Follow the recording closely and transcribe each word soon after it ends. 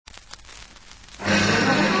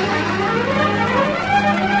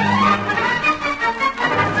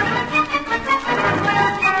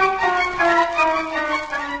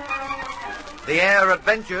Air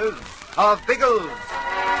Adventures of Biggles.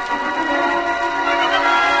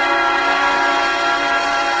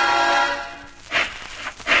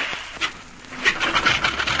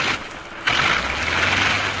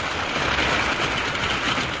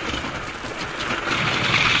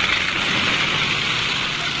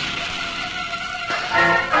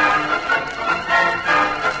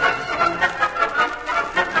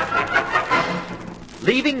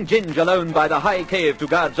 Leaving Ginge alone by the high cave to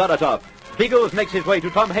guard Zaratov, Biggles makes his way to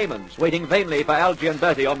Tom Hayman's, waiting vainly for Algy and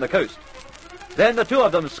Bertie on the coast. Then the two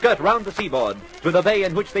of them skirt round the seaboard to the bay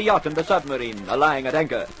in which the yacht and the submarine are lying at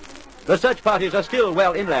anchor. The search parties are still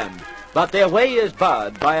well inland, but their way is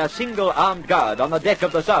barred by a single armed guard on the deck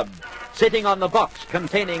of the sub, sitting on the box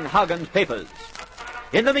containing Hagen's papers.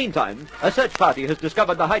 In the meantime, a search party has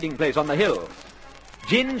discovered the hiding place on the hill.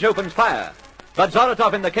 Ginge opens fire, but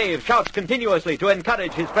Zaratov in the cave shouts continuously to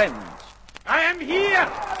encourage his friends. I am here,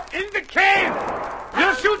 in the cave.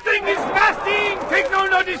 Your shooting is lasting. Take no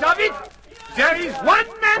notice of it. There is one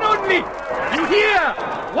man only. You hear?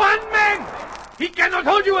 One man. He cannot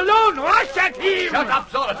hold you alone. Rush at him. Shut up,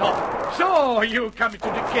 Zaratov. So you come into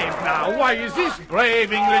the cave now. Why is this,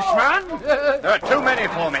 brave Englishman? There are too many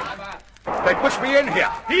for me. They pushed me in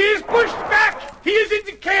here. He is pushed back. He is in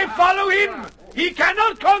the cave. Follow him. He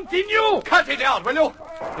cannot continue. Cut it out, will you?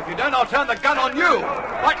 If you don't, I'll turn the gun on you.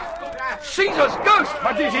 Like Caesar's ghost.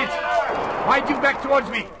 What is it? Why do you back towards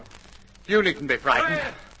me? You needn't be frightened.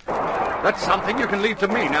 That's something you can leave to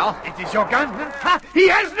me now. It is your gun? Ha! He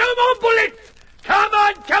has no more bullets. Come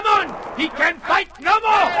on, come on. He can fight no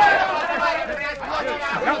more.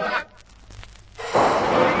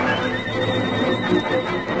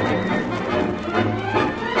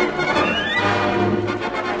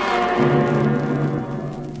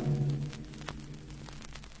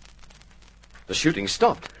 The shooting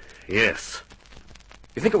stopped. Yes.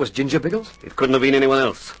 You think it was Ginger, Biggles? It couldn't have been anyone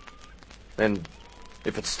else. Then,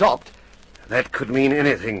 if it stopped... That could mean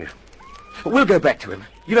anything. We'll go back to him.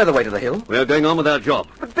 You know the way to the hill. We're going on with our job.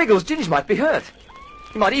 But Biggles, Ginger might be hurt.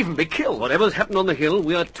 He might even be killed. Whatever's happened on the hill,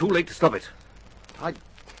 we are too late to stop it. I'd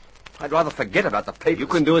rather forget about the papers. You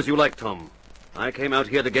can do as you like, Tom. I came out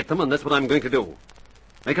here to get them, and that's what I'm going to do.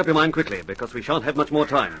 Make up your mind quickly, because we shan't have much more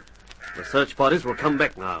time. The search parties will come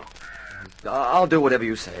back now. I'll do whatever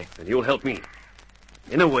you say. And you'll help me.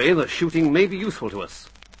 In a way, the shooting may be useful to us.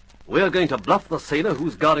 We're going to bluff the sailor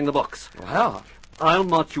who's guarding the box. Well, how? I'll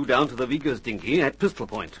march you down to the Vigo's dinghy at pistol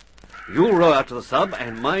point. You'll row out to the sub,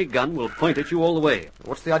 and my gun will point at you all the way.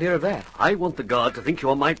 What's the idea of that? I want the guard to think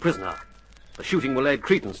you're my prisoner. The shooting will add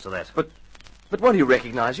credence to that. But won't he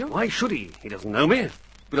recognize you? Why should he? He doesn't know me.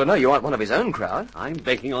 We don't know you aren't one of his own crowd. I'm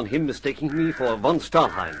banking on him mistaking me for von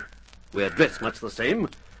Stahlheim. We're dressed much the same,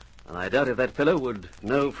 and I doubt if that fellow would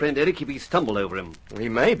know friend Eric if he stumbled over him. He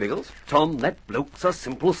may, Biggles. Tom, that bloke's a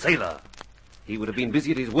simple sailor. He would have been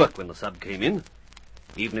busy at his work when the sub came in.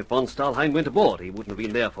 Even if von Stahlheim went aboard, he wouldn't have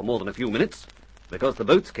been there for more than a few minutes, because the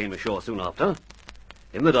boats came ashore soon after.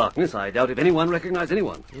 In the darkness, I doubt if anyone recognized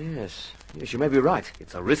anyone. Yes, you may be right.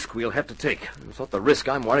 It's a risk we'll have to take. It's not the risk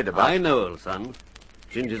I'm worried about. I know, old son.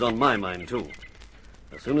 Ginger's on my mind, too.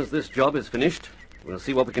 As soon as this job is finished, we'll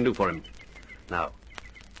see what we can do for him. Now,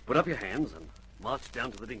 put up your hands and march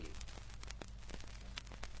down to the dinghy.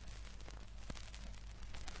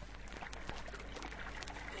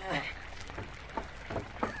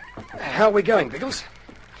 How are we going, Biggles?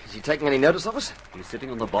 Is he taking any notice of us? He's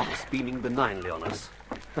sitting on the box, beaming benignly on us.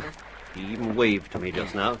 He even waved to me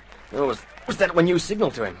just now. Oh, was that when you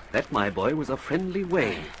signaled to him? That, my boy, was a friendly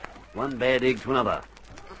wave. One bad egg to another.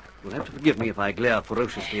 You'll have to forgive me if I glare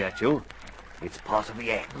ferociously at you. It's part of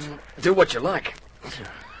the act. Do what you like.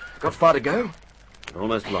 Got far to go?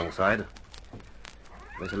 Almost alongside.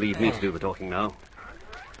 Better leave me to do the talking now.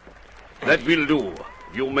 That will do.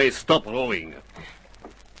 You may stop rowing.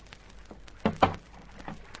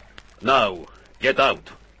 Now, get out.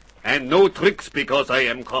 And no tricks because I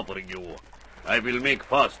am covering you. I will make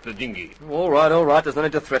fast the dinghy. All right. There's no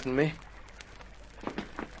need to threaten me.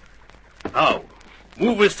 Now,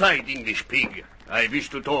 move aside, English pig. I wish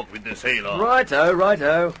to talk with the sailor.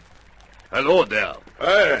 Righto. Hello there.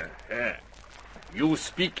 You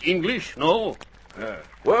speak English, no?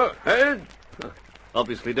 What?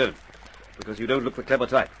 Obviously don't, because you don't look the clever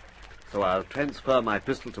type. So I'll transfer my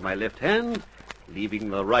pistol to my left hand, leaving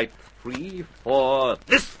the right free for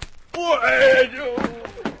this.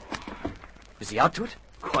 Is he out to it?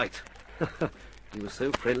 Quite. He was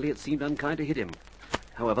so friendly it seemed unkind to hit him.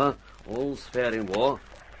 However, all's fair in war.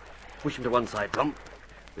 Push him to one side, Tom.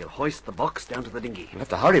 We'll hoist the box down to the dinghy. We'll have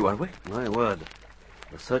to hurry, won't we? My word.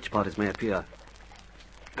 The search parties may appear.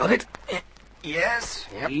 Got it? Yes?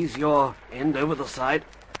 Yep. Ease your end over the side.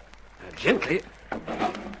 Gently.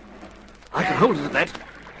 I can hold it at that.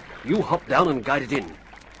 You hop down and guide it in.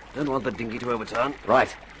 Don't want the dinghy to overturn.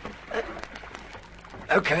 Right.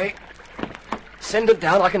 Okay. Send it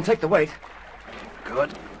down. I can take the weight.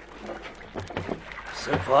 Good.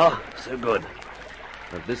 So far, so good.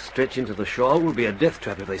 But this stretch into the shore will be a death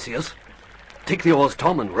trap if they see us. Take the oars,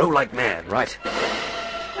 Tom, and row like mad. Right.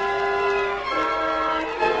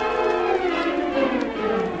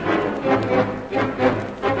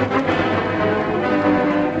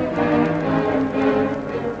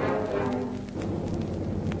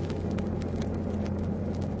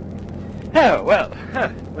 Oh, well,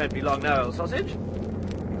 won't be long now, old sausage.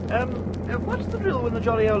 What's the drill when the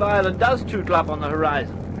jolly old island does tootle up on the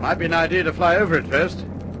horizon? Might be an idea to fly over it first.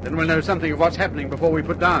 Then we'll know something of what's happening before we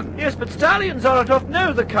put down. Yes, but stallions aren't off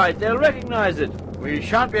know the kite. They'll recognize it. We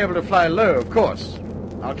shan't be able to fly low, of course.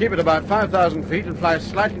 I'll keep it about 5,000 feet and fly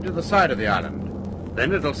slightly to the side of the island.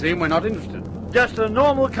 Then it'll seem we're not interested. Just a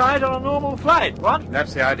normal kite on a normal flight, what?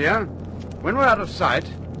 That's the idea. When we're out of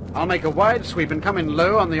sight, I'll make a wide sweep and come in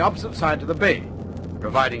low on the opposite side to the bay.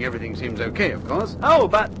 Providing everything seems okay, of course. Oh,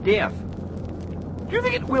 but deaf. Do you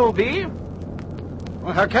think it will be?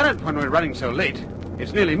 Well, how can it when we're running so late?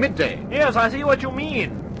 It's nearly midday. Yes, I see what you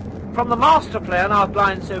mean. From the master plan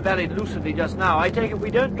outlined so very lucidly just now, I take it we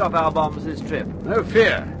don't drop our bombs this trip. No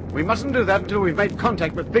fear. We mustn't do that until we've made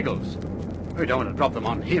contact with Biggles. We don't want to drop them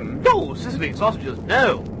on him. Oh, sizzling sausages,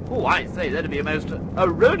 no. Oh, I say, that'd be a most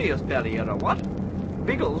erroneous belly error, what?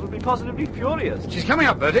 Biggles would be positively furious. She's coming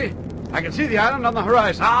up, Bertie. I can see the island on the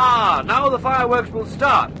horizon. Ah, now the fireworks will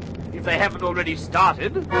start. If they haven't already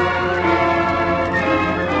started.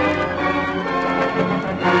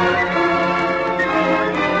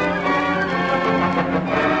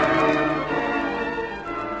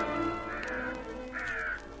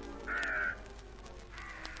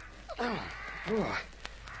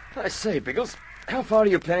 I say, Biggles, how far are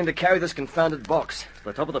you planning to carry this confounded box? To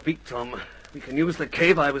the top of the peak, Tom. We can use the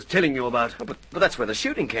cave I was telling you about. Oh, but that's where the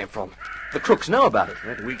shooting came from. The crooks know about it.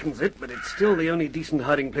 That weakens it, but it's still the only decent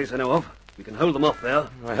hiding place I know of. We can hold them off there.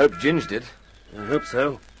 I hope Ginge did. I hope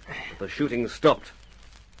so. But the shooting stopped.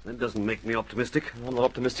 That doesn't make me optimistic. I'm not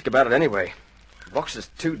optimistic about it anyway. The box is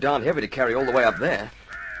too darn heavy to carry all the way up there.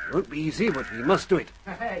 It won't be easy, but we must do it.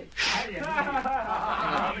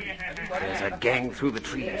 There's a gang through the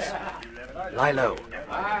trees. Lie low.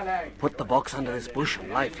 Put the box under this bush and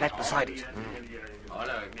lie flat beside it.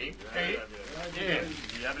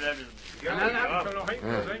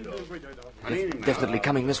 Definitely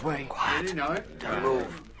coming this way. Quiet. Don't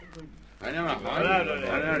move.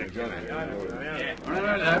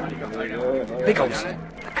 Biggles,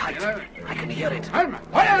 the kite. I can hear it.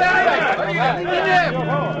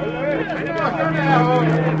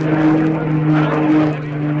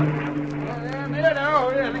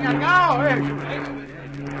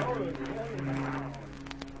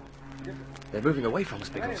 They're moving away from us,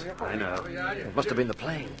 Biggles. I know. It must have been the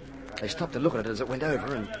plane. They stopped to look at it as it went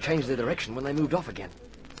over and changed their direction when they moved off again.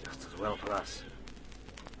 Just as well for us.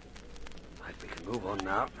 Right, we can move on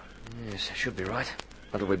now. Yes, I should be right.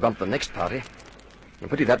 Until we bump the next party. A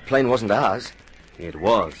pity that plane wasn't ours. It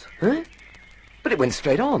was. Huh? But it went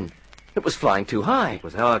straight on. It was flying too high. It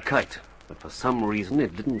was our kite, but for some reason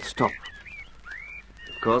it didn't stop.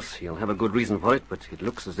 Of course, he'll have a good reason for it, but it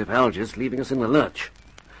looks as if Alger's leaving us in the lurch.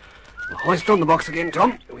 We'll hoist on the box again,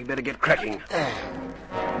 Tom. We better get cracking.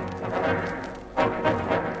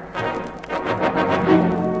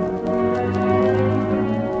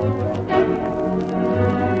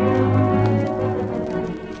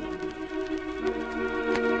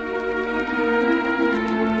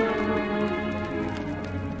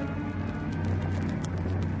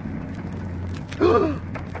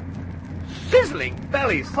 Sizzling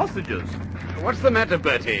belly sausages. What's the matter,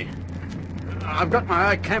 Bertie? I've got my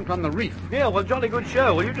eye camped on the reef. Yeah, well, jolly good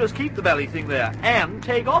show. Will you just keep the belly thing there and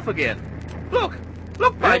take off again? Look!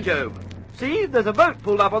 Look, by Jove! See, there's a boat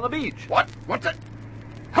pulled up on the beach. What? What's it?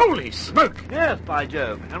 Holy smoke! Yes, by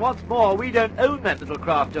Jove. And what's more, we don't own that little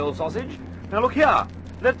craft, old sausage. Now, look here.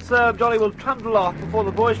 Let's, jolly well trundle off before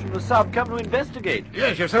the boys from the sub come to investigate.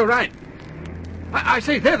 Yes, you're so right. I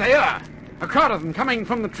say, there they are. A crowd of them coming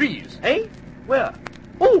from the trees. Eh? Where?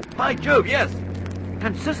 Oh, by Jove, yes.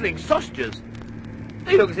 And sizzling sausages.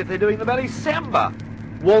 They look as if they're doing the belly samba.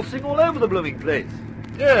 Waltzing all over the blooming place.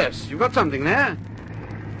 Yes, you've got something there.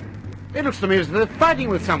 It looks to me as if they're fighting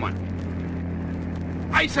with someone.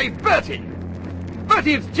 I say, Bertie!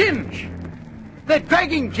 Bertie, it's Ginge! They're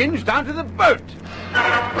dragging Ginge down to the boat!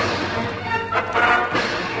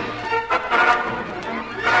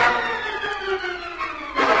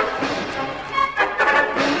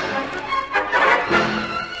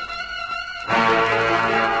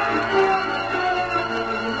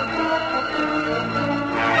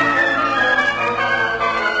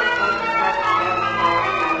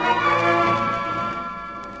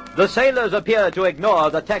 The sailors appear to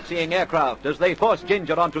ignore the taxiing aircraft as they force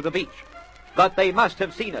Ginger onto the beach. But they must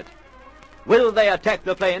have seen it. Will they attack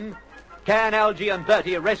the plane? Can Algy and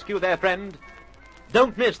Bertie rescue their friend?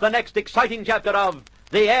 Don't miss the next exciting chapter of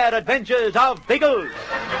The Air Adventures of Biggles!